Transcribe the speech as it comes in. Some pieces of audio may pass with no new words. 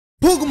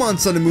Pokemon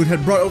Sun and Moon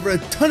had brought over a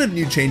ton of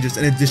new changes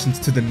and additions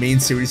to the main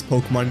series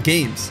Pokemon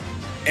games.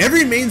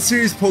 Every main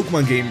series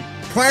Pokemon game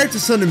prior to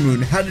Sun and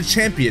Moon had a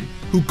champion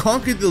who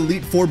conquered the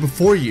Elite Four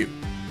before you.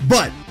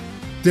 But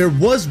there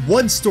was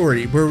one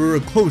story where we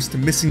were close to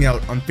missing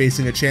out on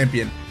facing a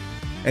champion,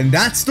 and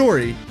that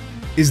story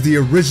is the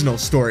original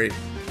story.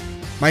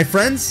 My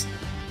friends,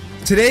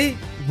 today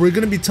we're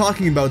going to be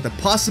talking about the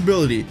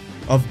possibility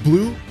of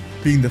Blue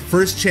being the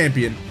first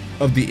champion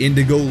of the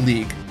Indigo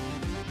League.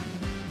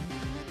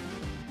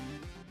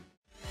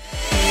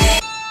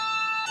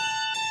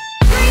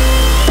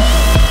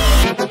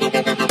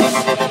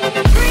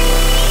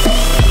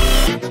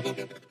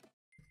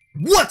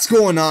 What's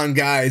going on,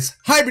 guys?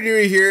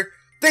 HybridHero here.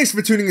 Thanks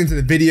for tuning into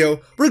the video.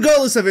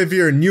 Regardless of if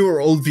you're a new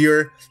or old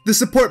viewer, the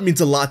support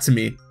means a lot to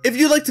me. If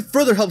you'd like to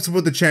further help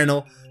support the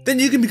channel, then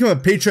you can become a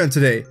Patreon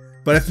today.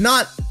 But if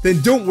not,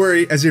 then don't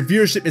worry, as your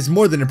viewership is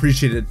more than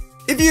appreciated.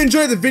 If you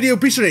enjoyed the video,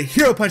 be sure to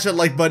hero punch that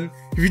like button.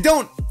 If you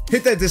don't,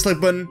 hit that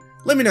dislike button.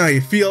 Let me know how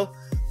you feel.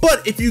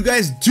 But if you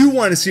guys do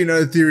want to see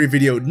another theory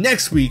video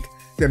next week,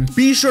 then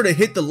be sure to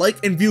hit the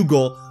like and view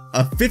goal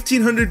of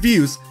 1,500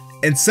 views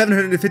and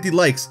 750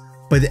 likes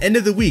by the end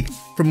of the week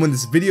from when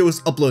this video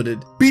is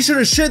uploaded. Be sure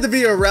to share the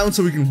video around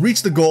so we can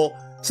reach the goal.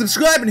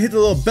 Subscribe and hit the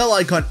little bell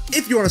icon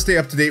if you want to stay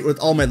up to date with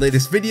all my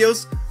latest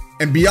videos.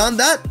 And beyond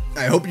that,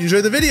 I hope you enjoy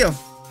the video.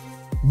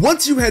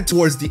 Once you head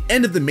towards the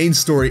end of the main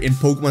story in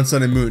Pokemon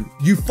Sun and Moon,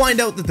 you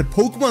find out that the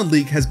Pokemon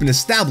League has been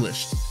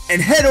established,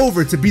 and head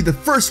over to be the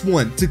first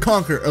one to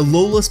conquer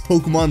Alola's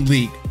Pokemon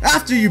League.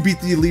 After you beat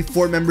the Elite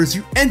Four members,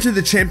 you enter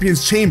the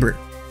Champion's Chamber,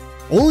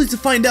 only to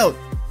find out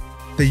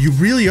that you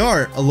really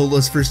are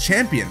Alola's first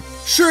champion.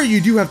 Sure,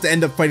 you do have to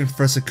end up fighting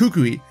Professor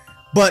Kukui,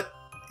 but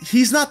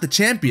he's not the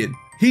champion.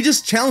 He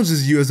just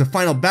challenges you as a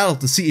final battle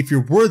to see if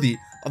you're worthy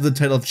of the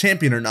title of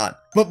champion or not.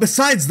 But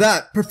besides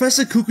that,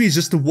 Professor Kukui is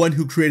just the one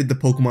who created the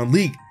Pokemon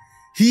League.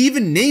 He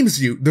even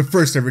names you the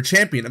first ever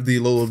champion of the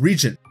Alola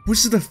region, which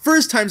is the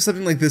first time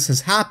something like this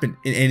has happened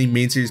in any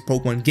main series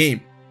Pokemon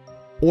game.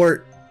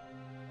 Or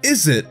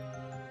is it?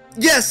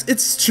 Yes,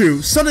 it's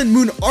true, Sun and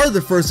Moon are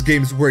the first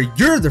games where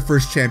you're the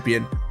first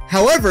champion.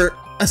 However,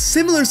 a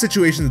similar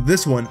situation to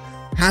this one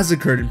has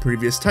occurred in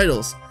previous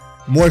titles.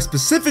 More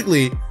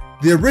specifically,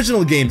 the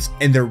original games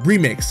and their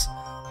remakes.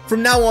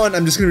 From now on,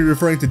 I'm just going to be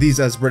referring to these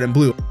as Red and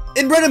Blue.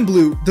 In Red and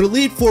Blue, the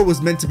Elite Four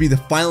was meant to be the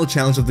final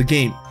challenge of the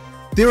game.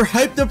 They were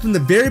hyped up from the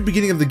very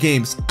beginning of the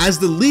games as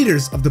the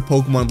leaders of the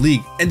Pokemon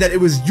League, and that it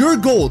was your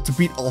goal to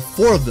beat all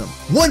four of them.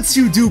 Once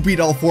you do beat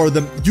all four of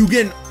them, you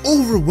get an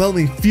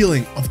overwhelming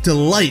feeling of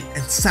delight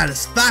and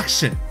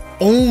satisfaction,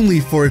 only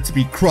for it to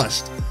be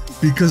crushed,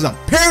 because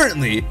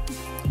apparently,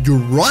 your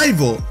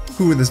rival,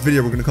 who in this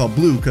video we're going to call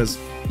Blue because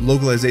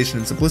localization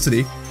and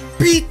simplicity,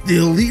 beat the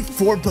Elite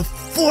Four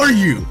before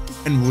you,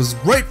 and was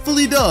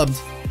rightfully dubbed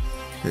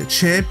the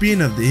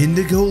champion of the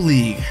Indigo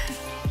League.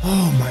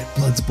 Oh, my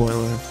blood's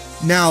boiling.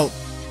 Now,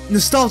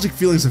 nostalgic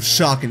feelings of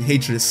shock and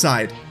hatred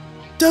aside,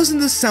 doesn't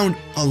this sound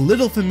a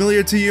little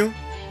familiar to you?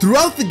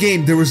 Throughout the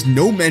game, there was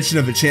no mention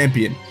of a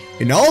champion.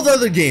 In all the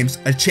other games,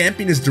 a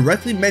champion is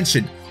directly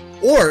mentioned,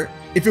 or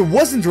if it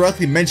wasn't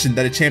directly mentioned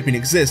that a champion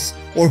exists,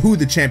 or who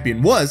the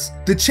champion was,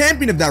 the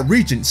champion of that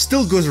region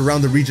still goes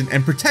around the region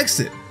and protects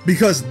it,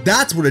 because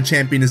that's what a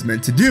champion is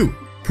meant to do.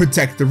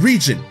 Protect the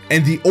region.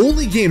 And the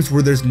only games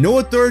where there's no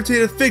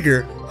authoritative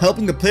figure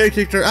helping the player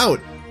character out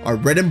are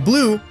Red and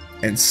Blue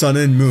and Sun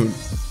and Moon,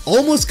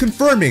 almost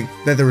confirming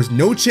that there was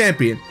no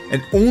champion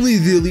and only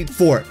the Elite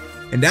Four.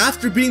 And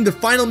after being the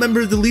final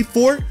member of the Elite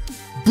Four,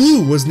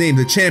 Blue was named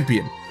the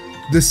champion,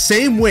 the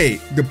same way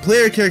the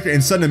player character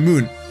in Sun and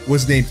Moon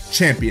was named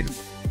champion.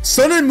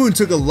 Sun and Moon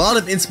took a lot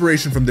of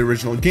inspiration from the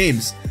original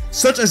games,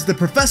 such as the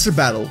Professor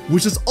battle,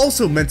 which is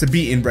also meant to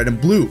be in Red and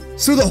Blue.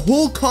 So the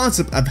whole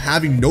concept of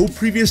having no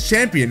previous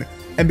champion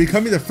and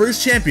becoming the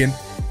first champion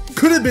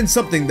could have been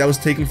something that was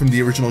taken from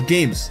the original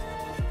games.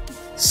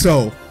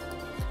 So,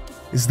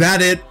 is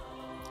that it?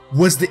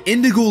 Was the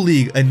Indigo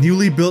League a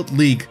newly built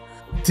league?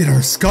 Did our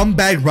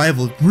scumbag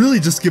rival really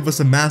just give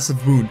us a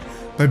massive boon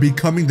by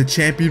becoming the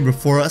champion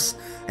before us,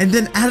 and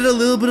then added a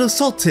little bit of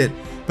salt to it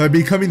by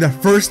becoming the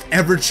first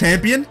ever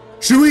champion?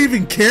 Should we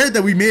even care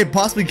that we may have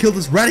possibly killed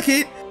this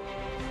Raticate?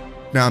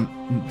 Nah,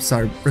 I'm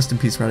sorry, rest in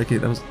peace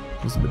Raticate, that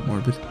was a bit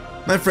morbid.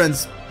 My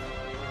friends,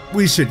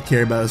 we should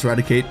care about this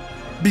Raticate,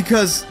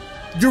 because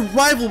your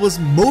rival was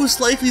most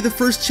likely the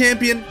first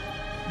champion,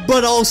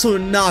 but also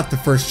not the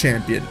first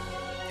champion.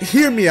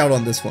 Hear me out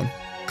on this one.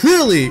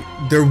 Clearly,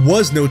 there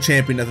was no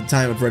champion at the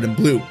time of Red and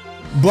Blue,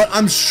 but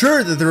I'm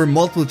sure that there were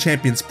multiple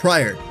champions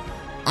prior.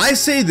 I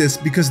say this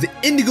because the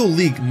Indigo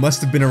League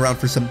must have been around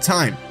for some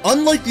time.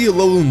 Unlike the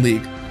Alolan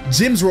League,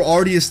 gyms were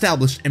already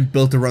established and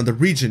built around the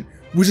region,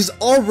 which is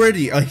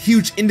already a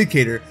huge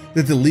indicator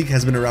that the league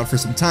has been around for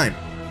some time.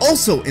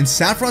 Also, in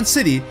Saffron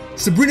City,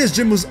 Sabrina's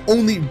gym was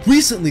only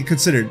recently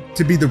considered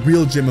to be the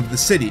real gym of the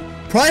city.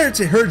 Prior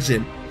to her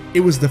gym, it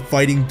was the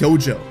Fighting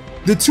Dojo.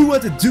 The two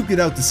had to duke it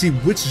out to see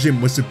which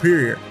gym was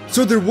superior,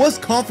 so there was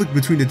conflict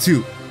between the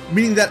two,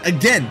 meaning that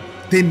again,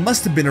 they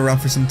must have been around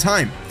for some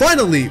time.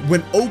 Finally,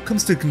 when Oak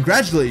comes to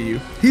congratulate you,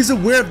 he's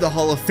aware of the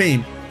Hall of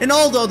Fame and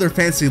all the other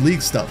fancy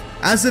league stuff,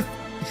 as if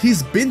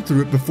he's been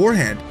through it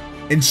beforehand.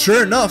 And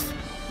sure enough,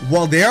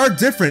 while they are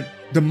different,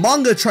 the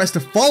manga tries to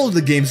follow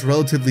the games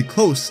relatively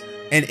close,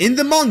 and in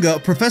the manga,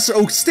 Professor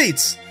Oak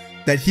states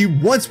that he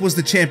once was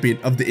the champion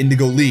of the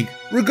Indigo League.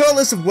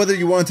 Regardless of whether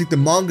you want to take the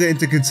manga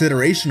into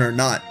consideration or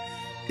not,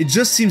 it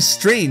just seems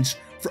strange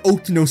for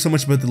Oak to know so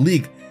much about the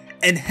league,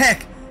 and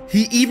heck,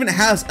 he even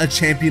has a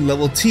champion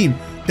level team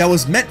that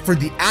was meant for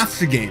the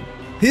after game.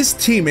 His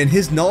team and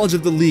his knowledge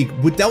of the league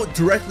without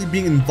directly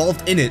being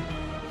involved in it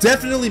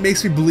definitely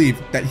makes me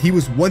believe that he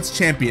was once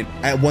champion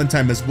at one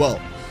time as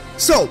well.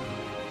 So,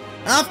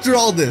 after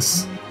all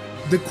this,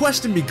 the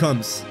question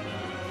becomes,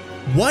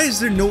 why is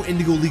there no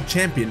Indigo League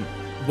champion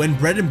when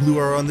Red and Blue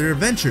are on their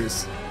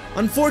adventures?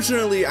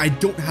 Unfortunately, I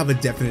don't have a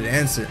definite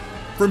answer.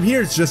 From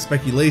here, it's just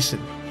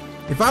speculation.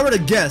 If I were to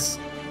guess,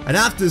 I'd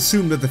have to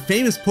assume that the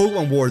famous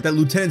Pokemon War that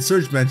Lieutenant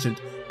Surge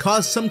mentioned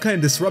caused some kind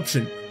of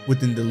disruption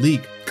within the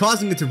league,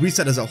 causing it to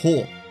reset as a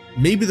whole.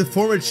 Maybe the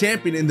former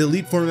champion and the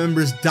Elite Four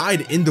members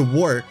died in the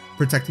war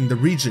protecting the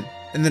region,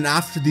 and then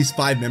after these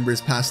 5 members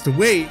passed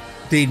away,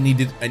 they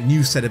needed a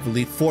new set of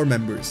Elite Four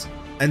members.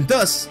 And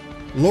thus,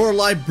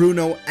 Lorelei,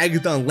 Bruno,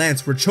 Agatha, and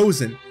Lance were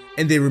chosen,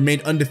 and they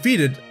remained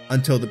undefeated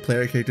until the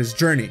player character's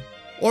journey.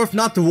 Or if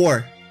not the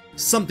war,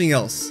 something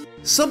else.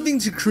 Something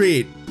to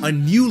create a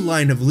new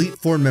line of Elite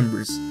Four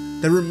members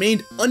that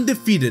remained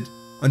undefeated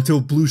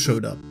until Blue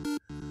showed up.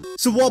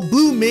 So while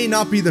Blue may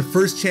not be the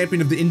first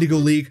champion of the Indigo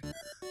League,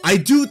 I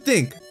do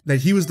think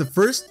that he was the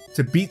first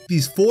to beat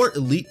these 4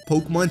 elite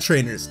Pokemon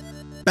trainers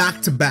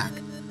back to back,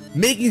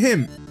 making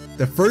him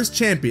the first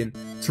champion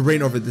to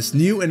reign over this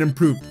new and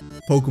improved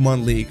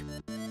Pokemon League.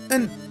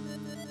 And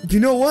you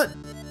know what?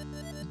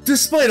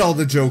 Despite all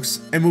the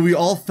jokes and what we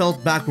all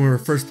felt back when we were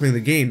first playing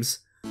the games,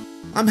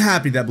 I'm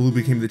happy that Blue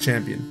became the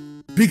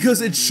champion,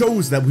 because it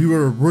shows that we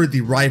were a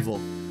worthy rival,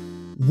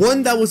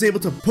 one that was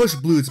able to push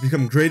Blue to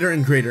become greater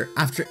and greater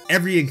after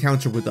every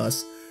encounter with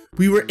us.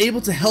 We were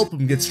able to help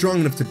him get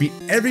strong enough to beat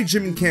every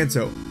gym in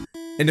Kanto,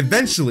 and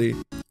eventually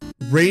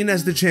reign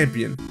as the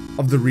champion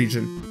of the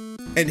region.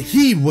 And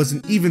he was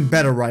an even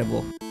better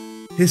rival.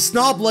 His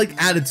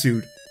snob-like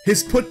attitude,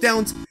 his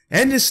put-downs,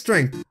 and his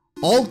strength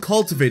all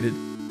cultivated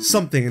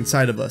something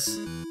inside of us.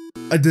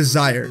 A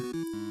desire.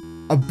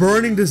 A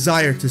burning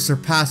desire to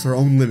surpass our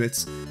own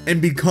limits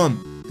and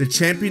become the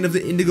champion of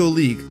the Indigo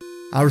League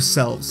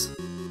ourselves.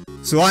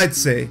 So I'd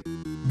say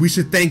we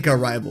should thank our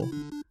rival,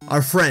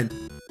 our friend,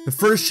 the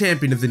first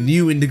champion of the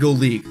new Indigo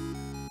League,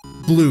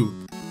 Blue,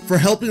 for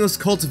helping us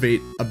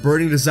cultivate a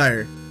burning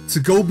desire to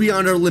go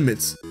beyond our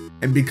limits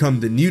and become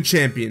the new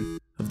champion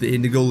of the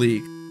Indigo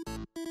League.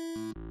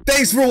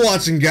 Thanks for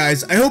watching,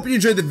 guys. I hope you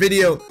enjoyed the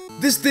video.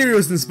 This theory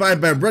was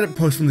inspired by a Reddit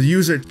post from the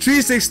user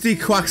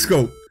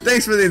 360Quackscope.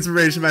 Thanks for the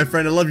inspiration, my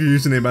friend. I love your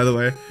username, by the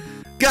way.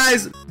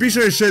 Guys, be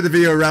sure to share the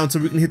video around so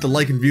we can hit the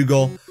like and view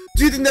goal.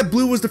 Do you think that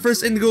Blue was the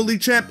first Indigo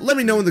League champ? Let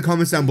me know in the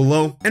comments down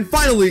below. And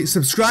finally,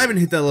 subscribe and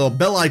hit that little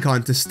bell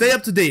icon to stay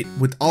up to date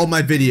with all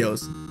my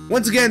videos.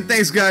 Once again,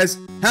 thanks guys,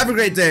 have a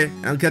great day,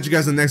 and I'll catch you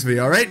guys in the next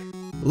video, alright?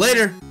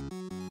 Later!